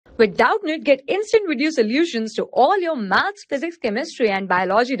With Doubtnut, get instant video solutions to all your maths, physics, chemistry, and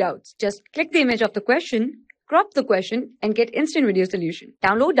biology doubts. Just click the image of the question, crop the question, and get instant video solution.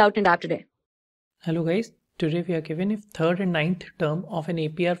 Download Doubtnut app today. Hello guys, today we are given if third and ninth term of an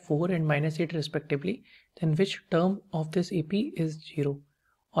AP are 4 and -8 respectively, then which term of this AP is 0?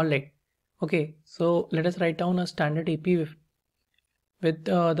 Alright, okay, so let us write down a standard AP with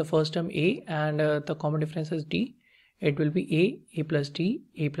the first term A and the common difference is D. It will be A plus D,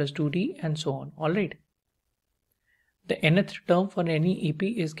 A plus 2D and so on. Alright. The nth term for any AP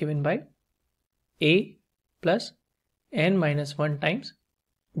is given by A plus n minus 1 times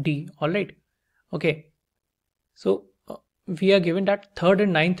D. Alright. Okay. So we are given that third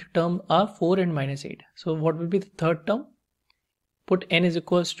and ninth term are 4 and -8. So what will be the third term? Put n is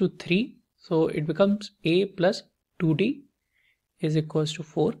equals to 3. So it becomes A plus 2D is equals to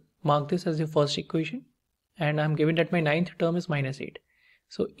 4. Mark this as the first equation. And I'm given that my ninth term is -8.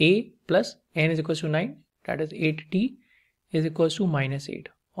 So A plus n is equals to 9. That is 8D is equals to -8.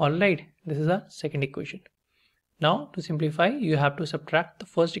 Alright, this is our second equation. Now to simplify, you have to subtract the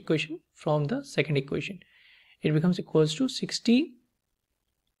first equation from the second equation. It becomes equals to 60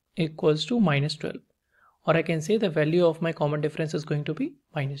 equals to -12. Or I can say the value of my common difference is going to be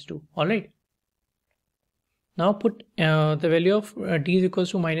 -2. Alright. Now put the value of D is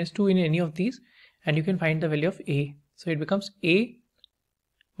equals to -2 in any of these and you can find the value of A. So it becomes A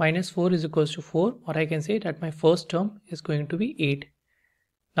minus 4 is equals to 4, or I can say that my first term is going to be 8.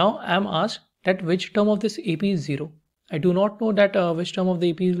 Now I am asked that which term of this AP is 0. I do not know that which term of the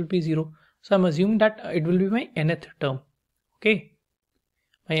AP will be 0. So I'm assuming that it will be my nth term. Okay.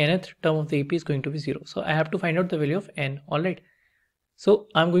 My nth term of the AP is going to be 0. So I have to find out the value of n. Alright. So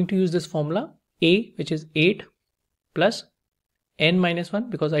I'm going to use this formula A, which is 8 plus n minus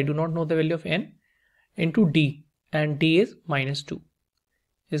 1 because I do not know the value of n, into D, and D is -2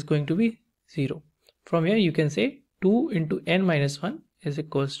 is going to be 0. From here you can say 2 into n minus 1 is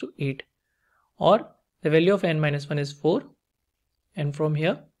equals to 8, or the value of n minus 1 is 4, and from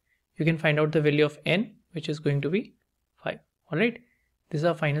here you can find out the value of n, which is going to be 5. Alright, this is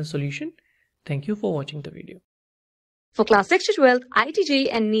our final solution. Thank you for watching the video. For class 6 to 12, IIT JEE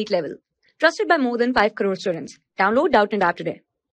and NEET level. Trusted by more than 5 crore students. Download Doubtnut app today.